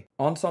category.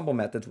 Ensemble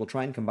methods will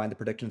try and combine the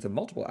predictions of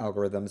multiple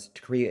algorithms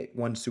to create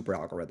one super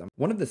algorithm.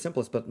 One of the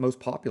simplest but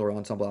most popular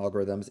ensemble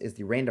algorithms is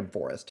the random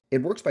forest.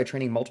 It works by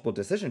training multiple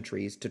decision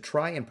trees to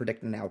try and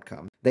predict an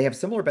outcome. They have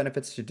similar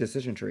benefits to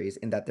decision trees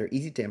in that they're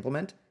easy to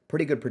implement,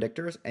 pretty good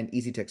predictors, and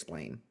easy to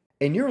explain.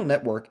 A neural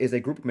network is a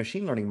group of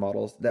machine learning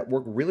models that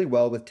work really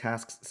well with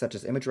tasks such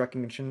as image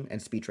recognition and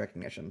speech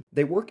recognition.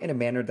 They work in a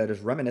manner that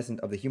is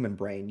reminiscent of the human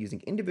brain,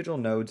 using individual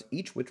nodes,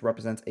 each which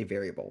represents a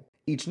variable.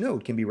 Each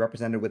node can be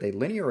represented with a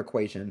linear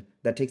equation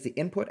that takes the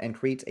input and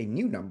creates a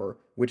new number,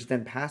 which is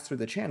then passed through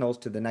the channels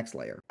to the next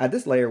layer. At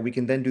this layer, we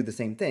can then do the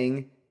same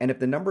thing, and if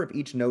the number of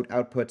each node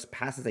outputs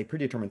passes a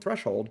predetermined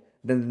threshold,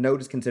 then the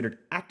node is considered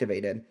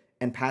activated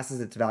and passes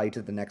its value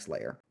to the next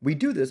layer. We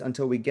do this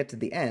until we get to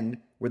the end,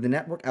 where the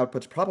network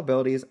outputs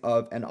probabilities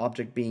of an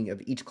object being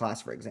of each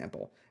class, for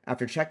example.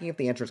 After checking if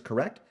the answer is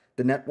correct,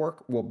 the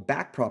network will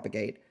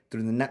backpropagate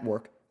through the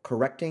network,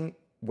 correcting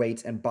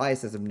weights and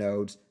biases of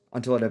nodes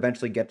until it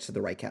eventually gets to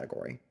the right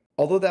category.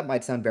 Although that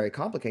might sound very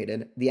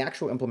complicated, the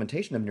actual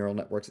implementation of neural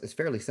networks is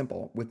fairly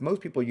simple, with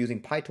most people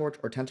using PyTorch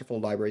or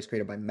TensorFlow libraries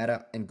created by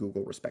Meta and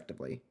Google,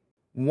 respectively.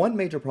 One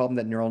major problem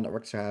that neural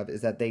networks have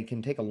is that they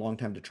can take a long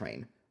time to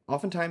train.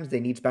 Oftentimes, they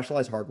need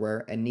specialized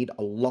hardware and need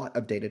a lot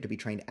of data to be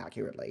trained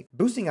accurately.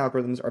 Boosting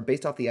algorithms are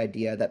based off the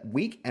idea that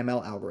weak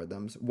ML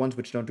algorithms, ones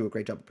which don't do a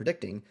great job of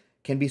predicting,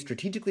 can be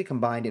strategically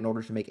combined in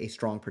order to make a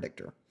strong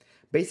predictor.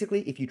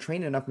 Basically, if you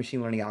train enough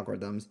machine learning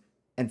algorithms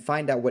and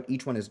find out what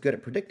each one is good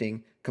at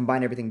predicting,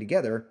 combine everything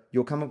together,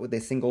 you'll come up with a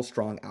single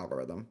strong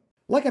algorithm.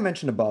 Like I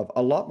mentioned above,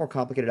 a lot more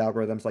complicated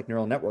algorithms like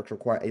neural networks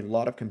require a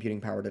lot of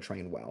computing power to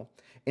train well.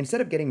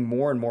 Instead of getting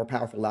more and more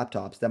powerful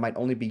laptops that might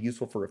only be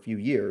useful for a few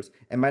years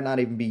and might not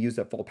even be used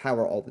at full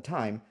power all the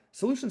time,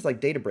 solutions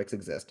like Databricks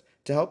exist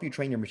to help you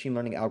train your machine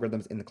learning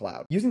algorithms in the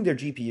cloud. Using their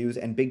GPUs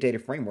and big data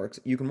frameworks,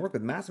 you can work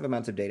with massive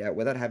amounts of data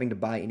without having to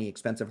buy any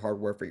expensive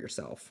hardware for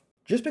yourself.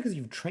 Just because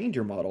you've trained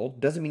your model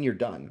doesn't mean you're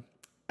done.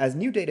 As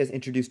new data is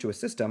introduced to a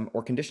system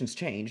or conditions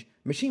change,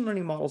 machine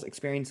learning models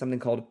experience something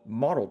called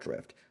model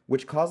drift,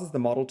 which causes the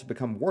model to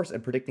become worse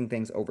at predicting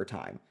things over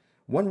time.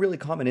 One really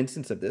common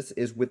instance of this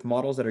is with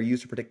models that are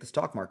used to predict the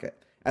stock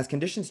market. As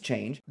conditions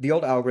change, the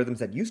old algorithms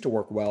that used to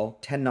work well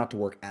tend not to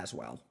work as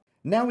well.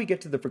 Now we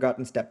get to the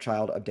forgotten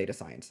stepchild of data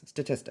science,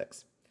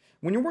 statistics.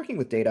 When you're working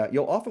with data,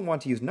 you'll often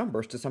want to use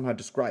numbers to somehow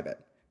describe it.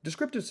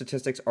 Descriptive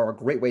statistics are a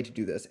great way to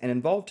do this and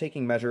involve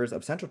taking measures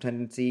of central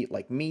tendency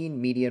like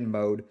mean, median,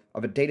 mode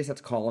of a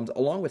dataset's columns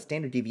along with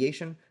standard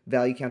deviation,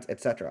 value counts,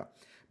 etc.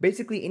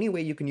 Basically, any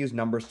way you can use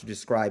numbers to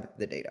describe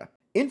the data.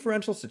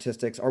 Inferential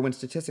statistics are when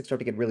statistics start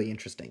to get really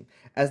interesting,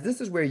 as this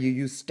is where you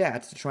use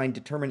stats to try and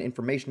determine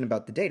information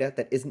about the data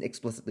that isn't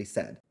explicitly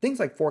said. Things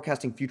like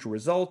forecasting future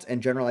results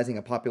and generalizing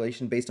a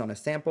population based on a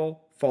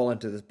sample fall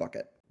into this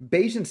bucket.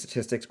 Bayesian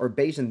statistics, or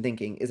Bayesian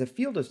thinking, is a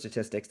field of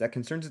statistics that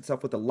concerns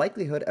itself with the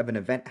likelihood of an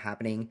event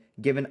happening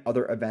given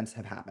other events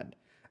have happened.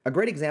 A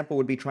great example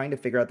would be trying to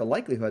figure out the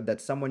likelihood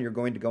that someone you're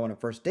going to go on a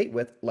first date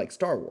with likes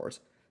Star Wars.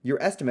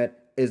 Your estimate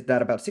is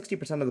that about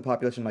 60% of the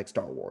population likes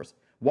Star Wars.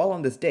 While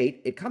on this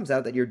date, it comes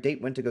out that your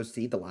date went to go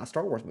see the last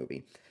Star Wars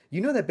movie.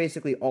 You know that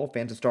basically all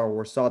fans of Star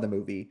Wars saw the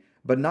movie,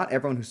 but not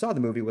everyone who saw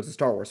the movie was a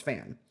Star Wars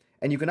fan.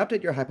 And you can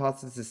update your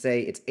hypothesis to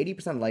say it's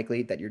 80%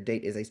 likely that your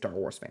date is a Star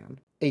Wars fan.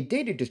 A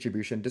data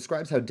distribution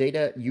describes how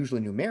data,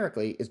 usually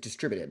numerically, is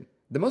distributed.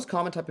 The most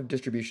common type of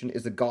distribution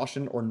is the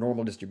Gaussian or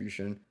normal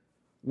distribution,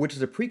 which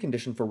is a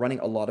precondition for running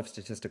a lot of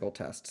statistical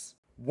tests.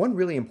 One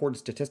really important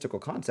statistical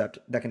concept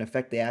that can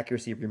affect the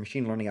accuracy of your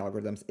machine learning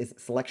algorithms is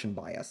selection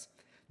bias.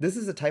 This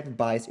is a type of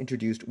bias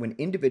introduced when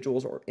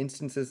individuals or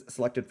instances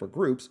selected for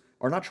groups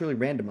are not truly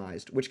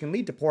randomized, which can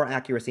lead to poor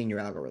accuracy in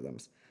your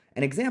algorithms.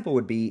 An example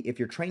would be if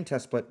your train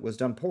test split was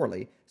done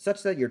poorly,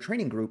 such that your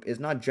training group is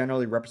not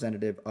generally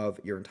representative of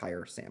your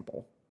entire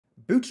sample.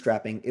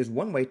 Bootstrapping is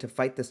one way to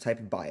fight this type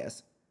of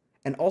bias,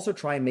 and also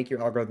try and make your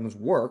algorithms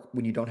work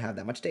when you don't have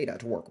that much data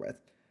to work with.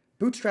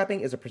 Bootstrapping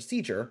is a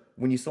procedure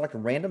when you select a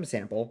random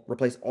sample,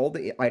 replace all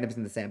the items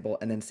in the sample,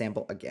 and then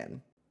sample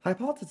again.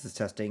 Hypothesis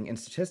testing in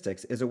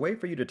statistics is a way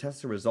for you to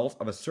test the results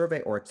of a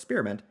survey or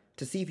experiment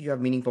to see if you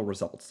have meaningful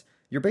results.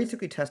 You're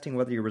basically testing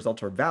whether your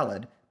results are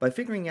valid by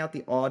figuring out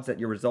the odds that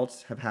your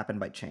results have happened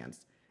by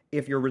chance.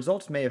 If your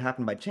results may have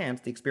happened by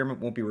chance, the experiment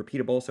won't be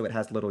repeatable, so it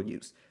has little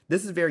use.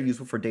 This is very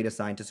useful for data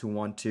scientists who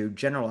want to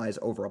generalize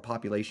over a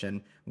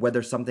population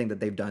whether something that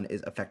they've done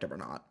is effective or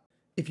not.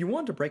 If you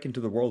want to break into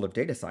the world of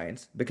data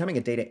science, becoming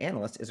a data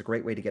analyst is a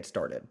great way to get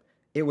started.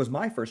 It was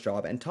my first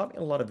job and taught me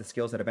a lot of the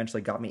skills that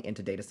eventually got me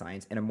into data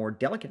science in a more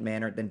delicate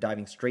manner than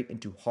diving straight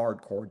into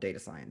hardcore data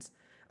science.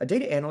 A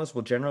data analyst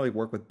will generally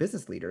work with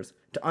business leaders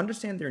to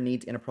understand their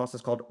needs in a process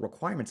called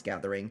requirements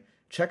gathering,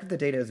 check if the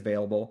data is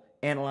available,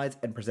 analyze,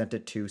 and present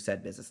it to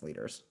said business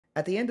leaders.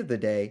 At the end of the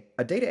day,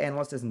 a data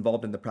analyst is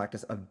involved in the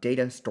practice of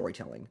data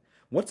storytelling.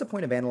 What's the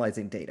point of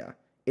analyzing data?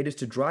 It is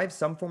to drive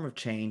some form of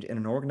change in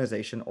an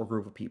organization or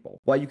group of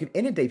people. While you can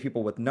inundate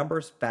people with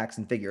numbers, facts,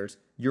 and figures,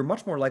 you're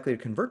much more likely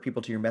to convert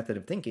people to your method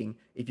of thinking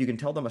if you can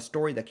tell them a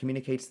story that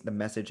communicates the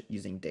message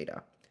using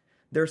data.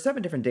 There are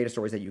 7 different data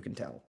stories that you can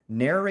tell.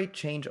 Narrate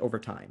change over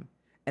time.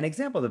 An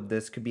example of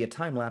this could be a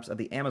time lapse of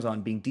the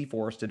Amazon being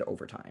deforested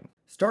over time.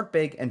 Start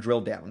big and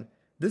drill down.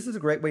 This is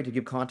a great way to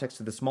give context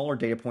to the smaller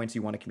data points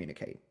you want to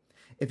communicate.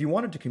 If you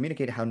wanted to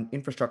communicate how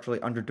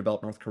infrastructurally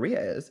underdeveloped North Korea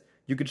is,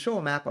 you could show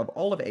a map of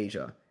all of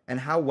Asia and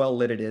how well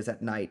lit it is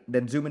at night,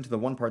 then zoom into the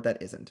one part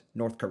that isn't,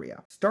 North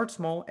Korea. Start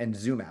small and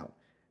zoom out.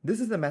 This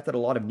is the method a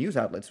lot of news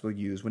outlets will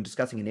use when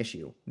discussing an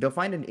issue. They'll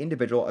find an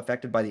individual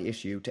affected by the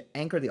issue to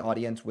anchor the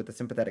audience with a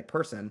sympathetic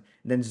person,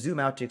 then zoom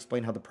out to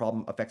explain how the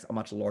problem affects a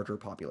much larger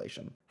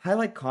population.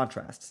 Highlight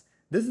contrasts.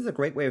 This is a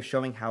great way of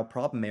showing how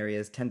problem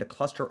areas tend to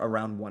cluster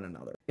around one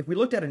another. If we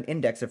looked at an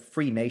index of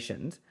free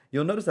nations,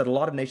 you'll notice that a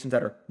lot of nations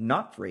that are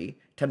not free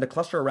tend to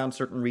cluster around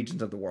certain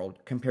regions of the world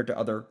compared to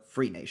other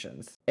free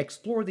nations.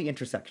 Explore the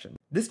intersection.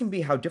 This can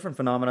be how different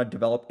phenomena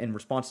develop in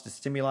response to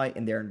stimuli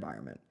in their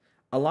environment.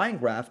 A line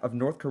graph of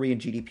North Korean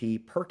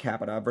GDP per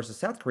capita versus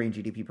South Korean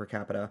GDP per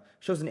capita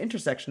shows an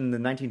intersection in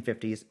the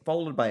 1950s,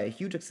 followed by a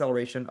huge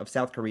acceleration of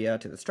South Korea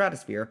to the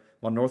stratosphere,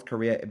 while North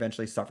Korea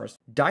eventually suffers.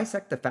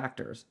 Dissect the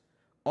factors.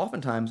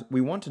 Oftentimes,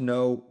 we want to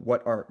know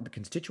what are the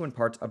constituent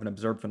parts of an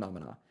observed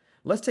phenomena.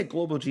 Let's take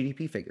global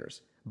GDP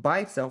figures. By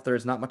itself, there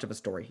is not much of a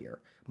story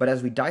here, but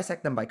as we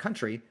dissect them by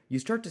country, you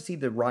start to see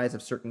the rise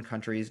of certain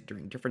countries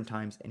during different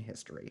times in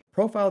history.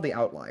 Profile the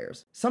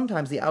outliers.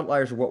 Sometimes the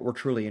outliers are what we're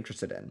truly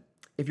interested in.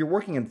 If you're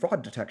working in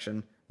fraud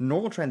detection,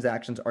 normal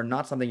transactions are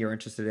not something you're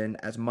interested in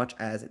as much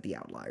as the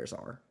outliers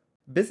are.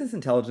 Business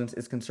intelligence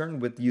is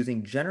concerned with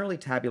using generally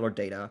tabular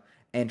data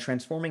and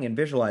transforming and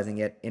visualizing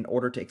it in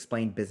order to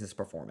explain business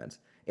performance.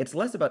 It's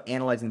less about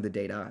analyzing the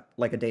data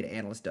like a data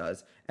analyst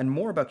does, and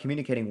more about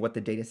communicating what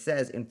the data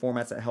says in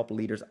formats that help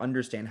leaders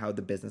understand how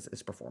the business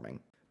is performing.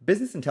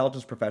 Business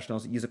intelligence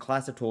professionals use a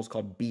class of tools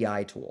called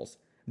BI tools.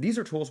 These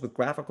are tools with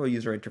graphical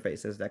user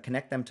interfaces that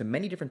connect them to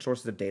many different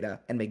sources of data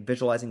and make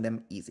visualizing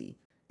them easy.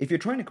 If you're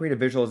trying to create a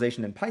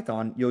visualization in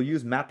Python, you'll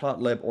use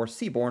Matplotlib or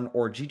Seaborn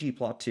or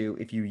ggplot2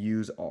 if you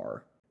use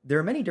R. There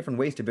are many different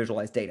ways to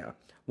visualize data,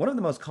 one of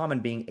the most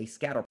common being a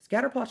scatter.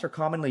 Scatterplots are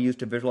commonly used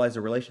to visualize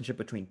the relationship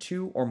between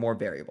 2 or more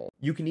variables.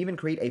 You can even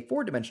create a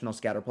 4-dimensional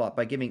scatterplot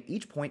by giving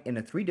each point in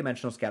a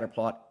 3-dimensional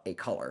scatterplot a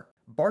color.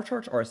 Bar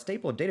charts are a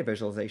staple of data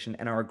visualization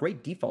and are a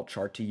great default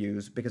chart to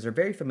use because they're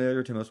very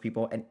familiar to most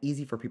people and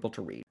easy for people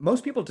to read.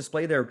 Most people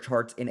display their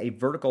charts in a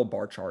vertical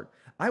bar chart.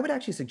 I would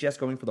actually suggest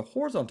going for the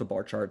horizontal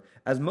bar chart,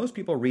 as most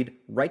people read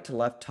right to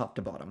left, top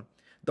to bottom.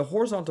 The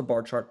horizontal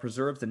bar chart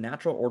preserves the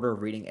natural order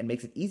of reading and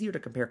makes it easier to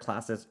compare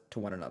classes to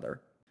one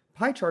another.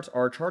 Pie charts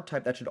are a chart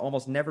type that should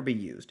almost never be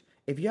used.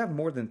 If you have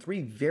more than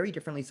 3 very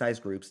differently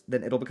sized groups,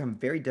 then it'll become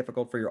very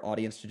difficult for your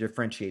audience to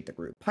differentiate the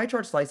group. Pie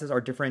chart slices are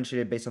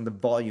differentiated based on the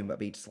volume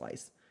of each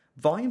slice.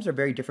 Volumes are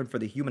very different for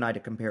the human eye to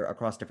compare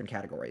across different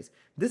categories.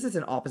 This is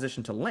in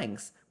opposition to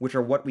lengths, which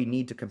are what we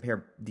need to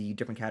compare the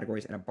different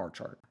categories in a bar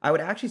chart. I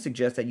would actually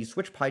suggest that you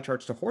switch pie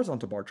charts to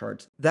horizontal bar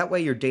charts. That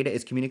way your data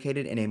is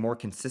communicated in a more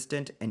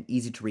consistent and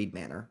easy to read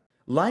manner.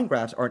 Line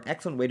graphs are an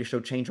excellent way to show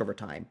change over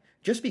time.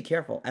 Just be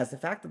careful, as the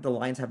fact that the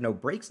lines have no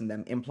breaks in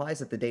them implies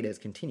that the data is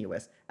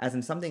continuous, as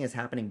in something is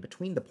happening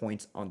between the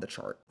points on the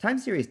chart. Time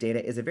series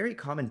data is a very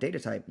common data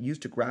type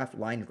used to graph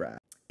line graphs.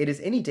 It is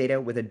any data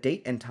with a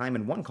date and time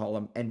in one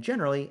column and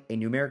generally a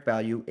numeric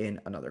value in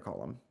another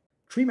column.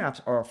 Tree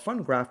maps are a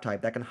fun graph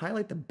type that can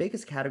highlight the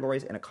biggest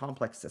categories in a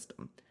complex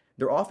system.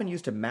 They're often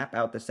used to map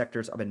out the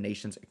sectors of a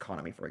nation's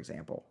economy, for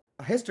example.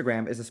 A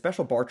histogram is a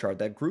special bar chart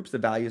that groups the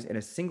values in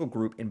a single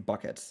group in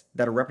buckets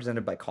that are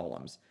represented by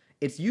columns.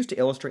 It's used to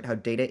illustrate how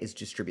data is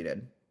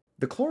distributed.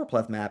 The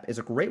choropleth map is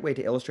a great way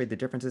to illustrate the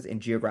differences in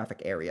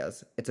geographic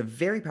areas. It's a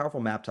very powerful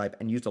map type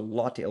and used a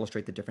lot to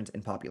illustrate the difference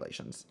in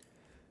populations.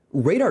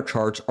 Radar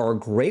charts are a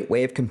great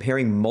way of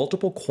comparing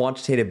multiple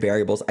quantitative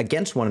variables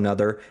against one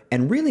another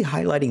and really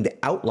highlighting the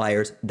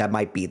outliers that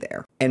might be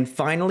there. And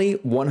finally,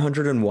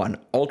 101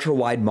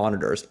 ultra-wide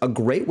monitors, a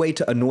great way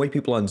to annoy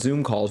people on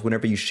Zoom calls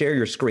whenever you share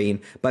your screen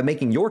by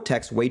making your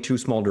text way too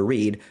small to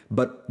read,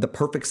 but the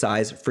perfect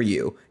size for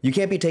you. You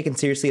can't be taken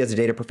seriously as a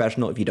data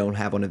professional if you don't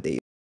have one of these.